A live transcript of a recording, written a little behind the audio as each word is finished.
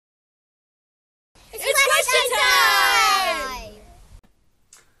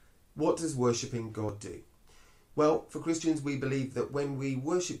What does worshipping God do? Well, for Christians, we believe that when we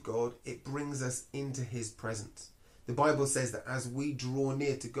worship God, it brings us into his presence. The Bible says that as we draw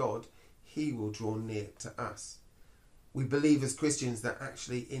near to God, he will draw near to us. We believe as Christians that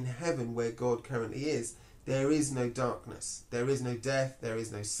actually in heaven, where God currently is, there is no darkness, there is no death, there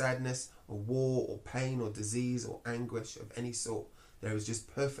is no sadness or war or pain or disease or anguish of any sort. There is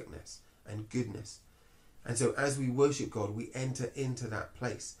just perfectness and goodness. And so as we worship God, we enter into that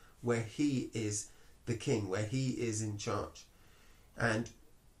place where he is the king, where he is in charge. And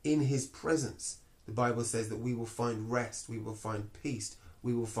in his presence, the Bible says that we will find rest, we will find peace,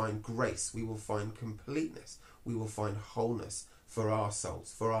 we will find grace, we will find completeness, we will find wholeness for our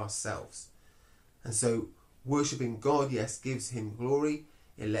souls, for ourselves. And so worshipping God, yes, gives him glory.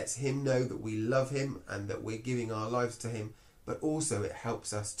 It lets him know that we love him and that we're giving our lives to him, but also it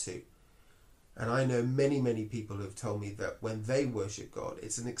helps us too. And I know many, many people who have told me that when they worship God,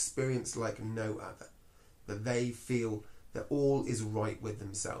 it's an experience like no other. That they feel that all is right with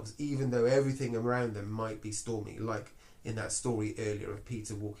themselves, even though everything around them might be stormy, like in that story earlier of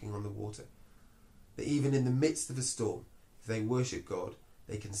Peter walking on the water. That even in the midst of a storm, if they worship God,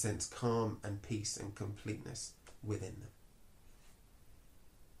 they can sense calm and peace and completeness within them.